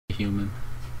human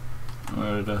in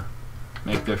order to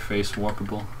make their face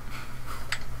warpable.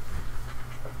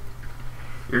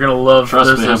 You're gonna love.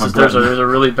 Trust me, I'm a there's a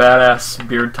really badass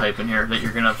beard type in here that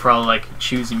you're gonna probably like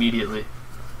choose immediately.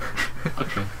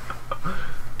 Okay.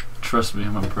 Trust me,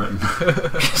 I'm a Briton.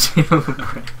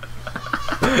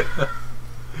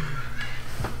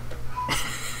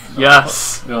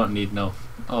 Yes. We don't need no.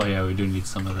 Oh yeah, we do need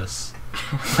some of this.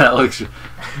 That looks.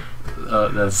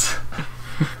 That's.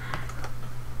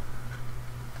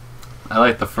 I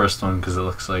like the first one because it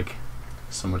looks like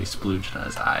somebody splooged on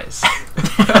his eyes.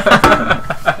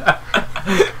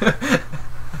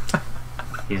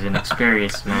 He's an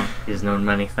experienced man. He's known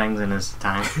many things in his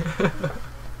time.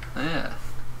 Yeah.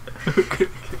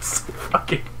 It's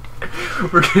fucking.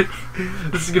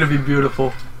 This is gonna be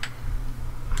beautiful.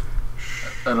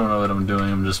 I don't know what I'm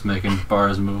doing. I'm just making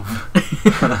bars move.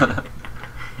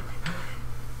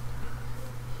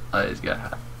 He's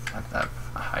got that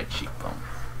high cheekbone.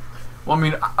 Well, I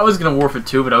mean, I was gonna warp it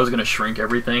too, but I was gonna shrink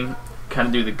everything, kind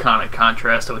of do the kind of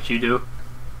contrast to what you do.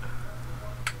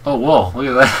 Oh, whoa! Look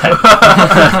at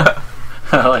that.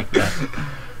 I like that.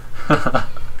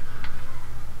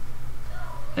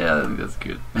 Yeah, I think that's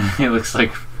good. He looks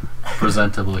like a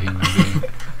presentable human being.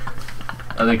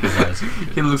 I think his eyes look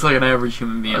good. He looks like an average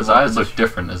human being. His eyes look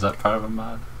different. Is that part of a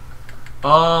mod?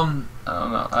 I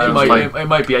don't know. It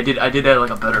might be. I did add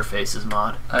like a better faces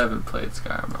mod. I haven't played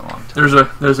Skyrim in a long time.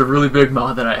 There's a really big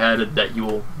mod that I added that you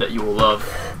will love.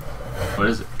 What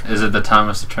is it? Is it the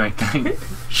Thomas the Train thing?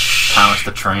 Thomas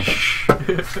the Train.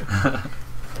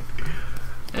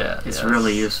 Yeah. It's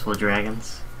really useful,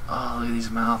 dragons. Oh, look at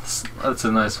these mouths. That's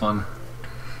a nice one.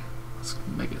 Let's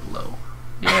make it low.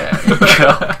 Yeah, there you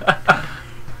go.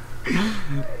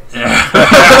 Yeah.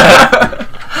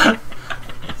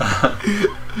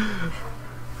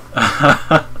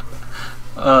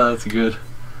 Oh, that's good.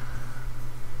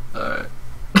 Alright.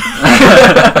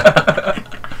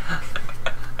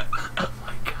 Oh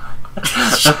my god.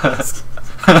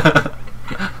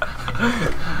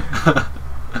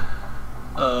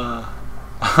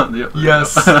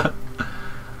 Yes.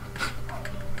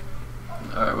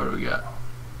 Alright, what do we got?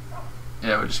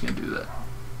 Yeah, we're just gonna do that.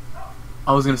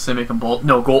 I was gonna say make them bolt.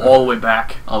 No, go all the way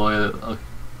back. All the way to okay.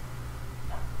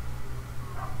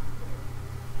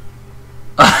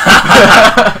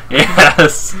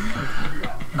 Yes.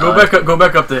 Go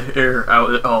back up the air.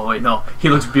 Oh wait, no. He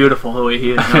looks beautiful the way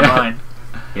he is. Never mind.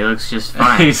 He looks just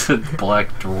fine. He's a black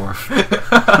dwarf.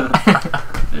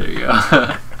 There you go.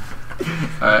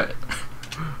 Alright.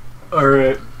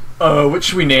 Alright. What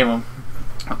should we name him?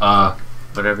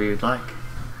 Whatever you'd like.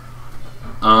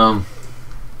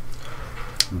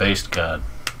 Based God.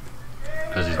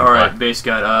 Because he's Alright, black. base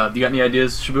god. You got any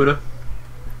ideas, Shibuda?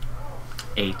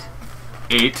 8.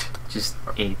 8. Just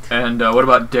 8. And what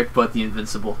about Dick Butt the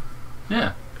Invincible?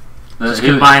 Yeah. Just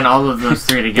combine all of those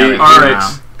three together.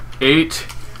 Alright. 8.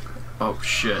 Oh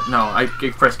shit. No, I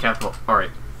pressed capital.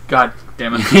 Alright. God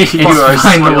damn it. You are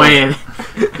Find the skilled. way.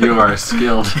 You are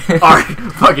skilled. Alright,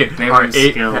 fuck it. Maybe Alright,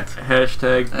 8. skilled.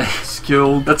 Hashtag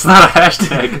skilled. That's not a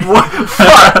hashtag. What?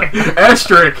 Fuck!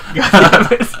 Asterisk. God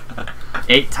damn it.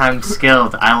 8 times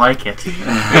skilled. I like it.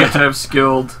 8 times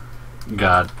skilled.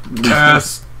 God.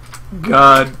 Ass.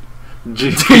 God.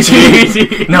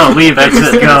 GG. No, leave. That's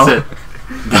Just it. go. That's it.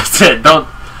 That's it. Don't.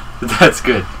 That's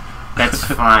good. That's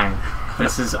fine.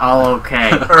 This is all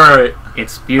okay. Alright.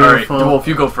 It's beautiful. Alright, Wolf,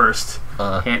 you go first.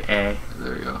 Hit A.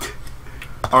 There we go.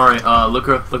 Alright, look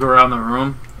around the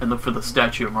room and look for the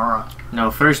statue of Mara. No,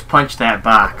 first punch that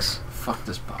box. Fuck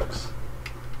this box.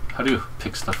 How do you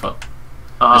pick stuff up?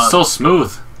 It's so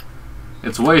smooth.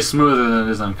 It's way smoother than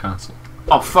it is on console.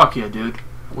 Oh, fuck yeah, dude.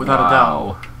 Without a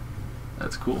doubt.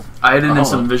 That's cool. I added in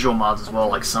some visual mods as well,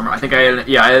 like summer. I think I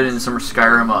added in summer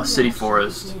Skyrim, City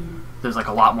Forest. There's like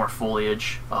a lot more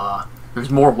foliage. There's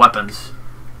more weapons.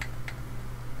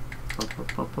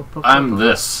 I'm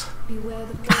this.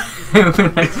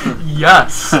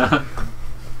 Yes.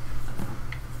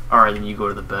 Alright, then you go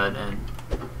to the bed and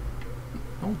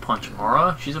don't punch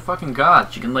Mara. She's a fucking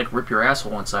god. She can like rip your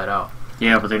asshole inside out.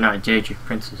 Yeah, but they're not JJ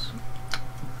princes.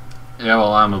 Yeah,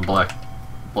 well, I'm a black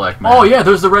man. Oh yeah,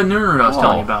 there's the red nerd I was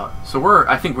telling you about. So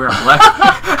I think we're in black.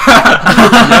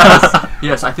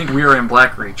 yes, I think we are in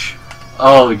Blackreach.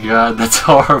 Oh god, that's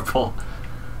horrible.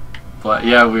 But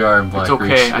yeah, we are in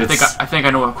Blackreach. It's okay. I think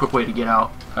I know a quick way to get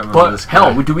out. But this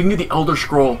hell, we can get the Elder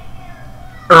Scroll.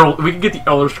 Or we can get the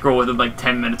Elder Scroll within like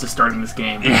 10 minutes of starting this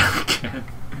game. Yeah, we can.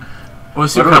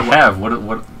 What do we have?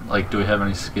 What like do we have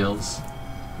any skills?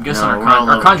 I'm guessing No,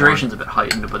 our conjuration's a bit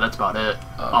heightened, but that's about it.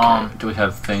 Okay. Do we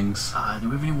have things? Do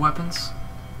we have any weapons?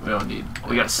 We don't need.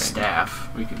 We got a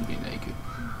staff. We can be naked.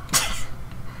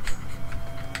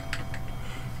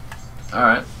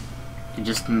 Alright. You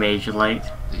just mage light.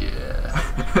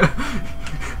 Yeah.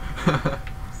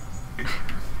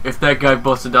 If that guy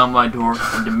busted down my door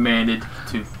and demanded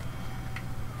to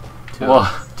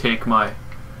Well, take my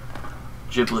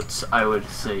giblets, I would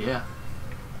say yeah.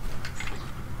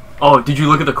 Oh, did you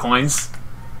look at the coins?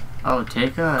 Oh,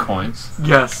 take a... coins.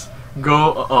 Yes.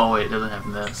 Go. Oh wait, it doesn't have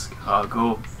mask.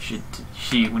 Go.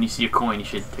 When you see a coin, you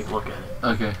should take a look at it.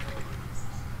 Okay.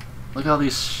 Look at all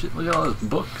these shit. Look at all this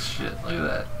book shit. Look at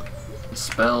that. The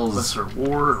spells. Lesser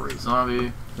Ward or a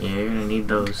zombie. Yeah, you're gonna need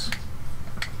those.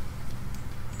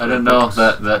 I didn't know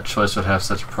that choice would have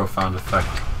such a profound effect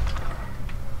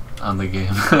on the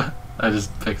game. I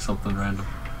just picked something random.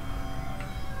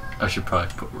 I should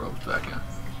probably put robes back in.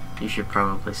 You should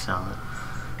probably sell it.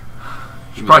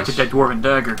 You should probably take that dwarven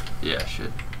dagger. Yeah,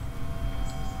 shit.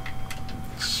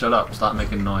 Shut up! Stop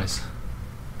making noise.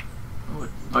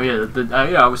 Oh yeah,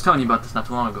 yeah. I was telling you about this not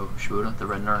too long ago, Shibuda, the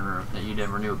red Narner that you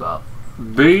never knew about.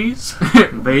 Bees.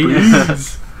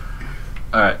 Bees.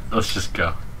 All right, let's just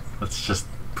go. Let's just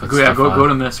put Yeah, stuff on. go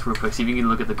to Misk real quick. See if you can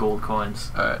look at the gold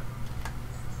coins. All right.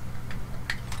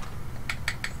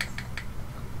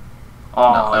 Oh,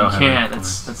 I don't you have can't. any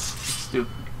That's coins.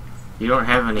 stupid. You don't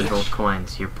have any gold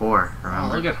coins. You're poor, Oh,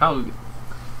 remember? look at how.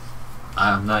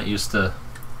 I'm not used to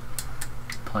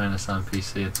playing this on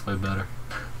PC. It's way better.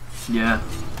 Yeah.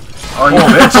 Oh, you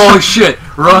bitch! Holy shit!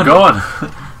 Run! I'm going.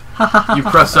 You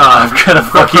press I'm gonna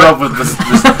fuck you up with this.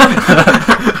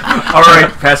 All right,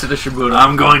 pass it to Shibuda.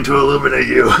 I'm going to eliminate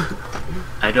you.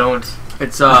 I don't.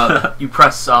 It's you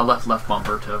press left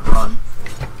bumper to run.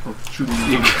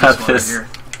 You got one this. right here.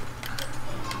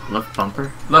 Left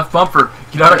bumper? Left bumper.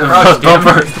 Get out of Left crouch.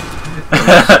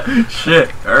 bumper.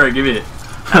 Shit. All right, give me it.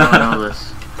 I don't know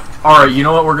this. All right, you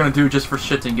know what we're gonna do just for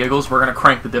shits and giggles? We're gonna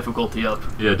crank the difficulty up.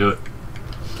 Yeah, do it.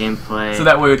 Gameplay. So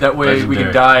that way we can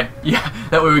Legendary. die. Yeah,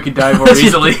 that way we can die more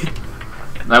easily.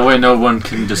 That way, no one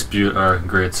can dispute our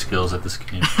great skills at this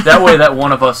game. That way, that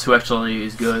one of us who actually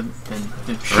is good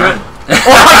and should.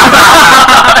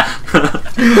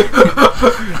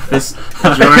 This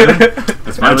Jordan.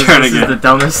 It's my turn This again. is the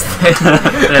dumbest thing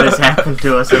that has happened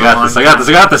to us. I got this. I got this.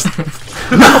 I got this.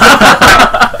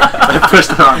 I pushed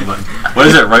the wrong button. What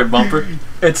is it? Right bumper?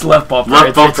 It's left bumper.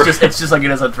 Left bumper. It's just like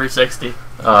it is on 360.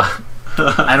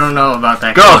 I don't know about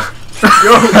that. Go.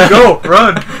 Go,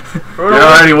 run. You're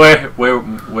already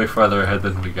way farther ahead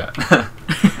than we got.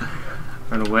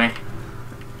 Run away.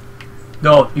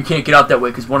 No, you can't get out that way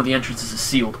because one of the entrances is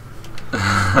sealed.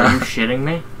 Are you shitting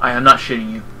me? I am not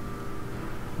shitting you.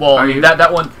 Well, Are you?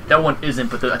 that one isn't,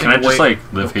 but I think Can I the just way,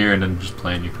 like live here and then just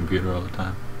play on your computer all the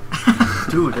time?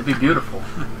 dude, that'd be beautiful.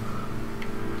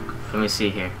 Let me see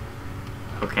here.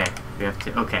 Okay, we have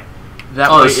to. Okay. That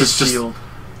Oh, way this it's is just- sealed.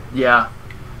 Yeah.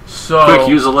 So. Quick,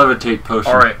 use a levitate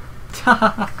potion. All right.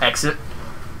 Exit.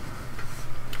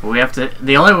 We have to.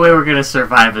 The only way we're gonna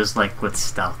survive is like with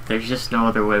stealth. There's just no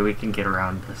other way we can get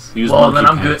around this. Use Well, monkey then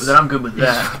I'm good. pants. Then I'm good with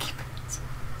that.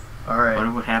 All I right.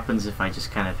 wonder what happens if I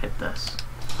just kind of hit this.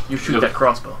 You shoot that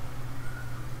crossbow.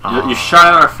 You shot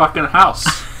at our fucking house.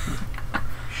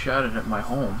 Shot it at my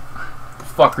home. The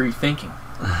fuck are you thinking?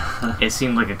 It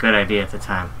seemed like a good idea at the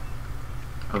time.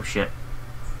 Oh shit.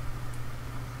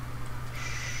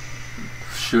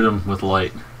 Shoot him with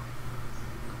light.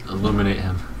 Illuminate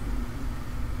him.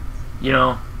 You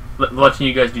know, watching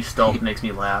you guys do stealth makes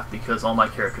me laugh because all my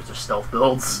characters are stealth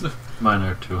builds. Mine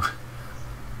are too.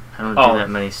 I don't Oh. do that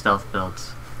many stealth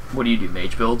builds. What do you do,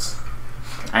 mage builds?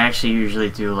 I actually usually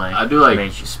do like. I do, like-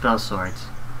 mage spell swords.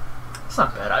 It's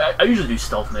not bad. I usually do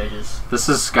stealth mages. This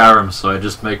is Skyrim, so I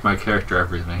just make my character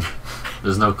everything.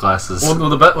 There's no classes. Well,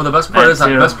 the best part That is the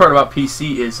too. best part about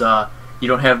PC is you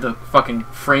don't have the fucking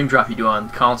frame drop you do on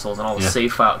consoles and all the Yeah.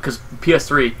 save file. Because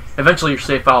PS3, eventually your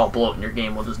save file will bloat and your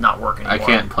game will just not work anymore. I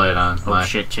can't play it on Oh my.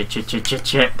 shit!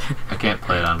 I can't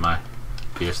play it on my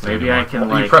PS3 Maybe anymore. I can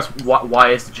Well, you like. press Y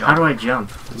is to jump. How do I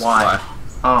jump? Why?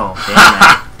 Oh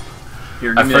damn it!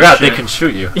 Here, I give me that forgot they shit. can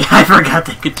shoot you. Yeah, I forgot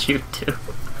they could shoot too.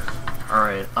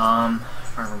 Alright, if I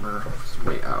remember, it's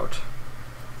way out.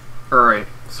 Alright,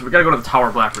 so we gotta go to the Tower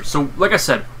of Blackbird. So, like I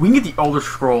said, we can get the Elder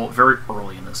Scroll very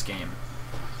early in this game.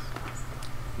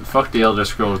 Fuck the Elder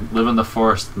Scrolls. Live in the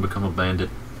forest and become a bandit.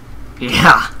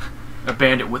 Yeah. A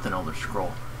bandit with an Elder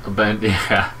Scroll. A bandit,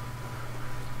 yeah.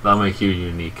 That'll make you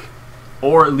unique.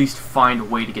 Or at least find a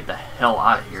way to get the hell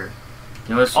out of here.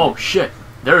 You know what's, Oh shit,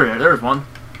 there's one.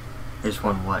 there's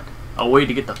one what? A way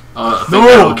to get the... I think No!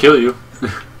 that'll kill you.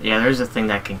 Yeah, there's a thing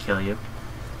that can kill you.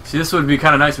 See, this would be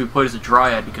kind of nice if we played as a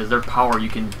Dryad, because their power, you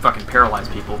can fucking paralyze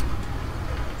people.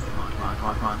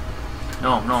 Come on.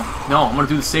 No, I'm gonna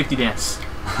do the safety dance.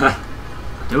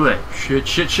 Do it. Shit,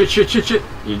 shit, shit, shit, shit, shit.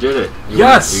 You did it.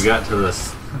 Yes! You got to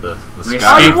this. The We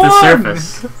sky. escaped the won!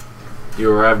 surface.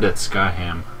 You arrived at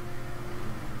Skyham.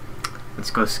 Let's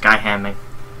go skyhamming.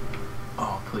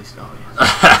 Oh, please, oh,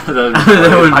 yes. That'd be That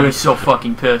funny. would I'd be so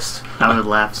fucking pissed. I would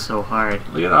laugh so hard.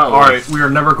 Look at all Alright, we are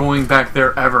never going back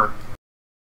there ever.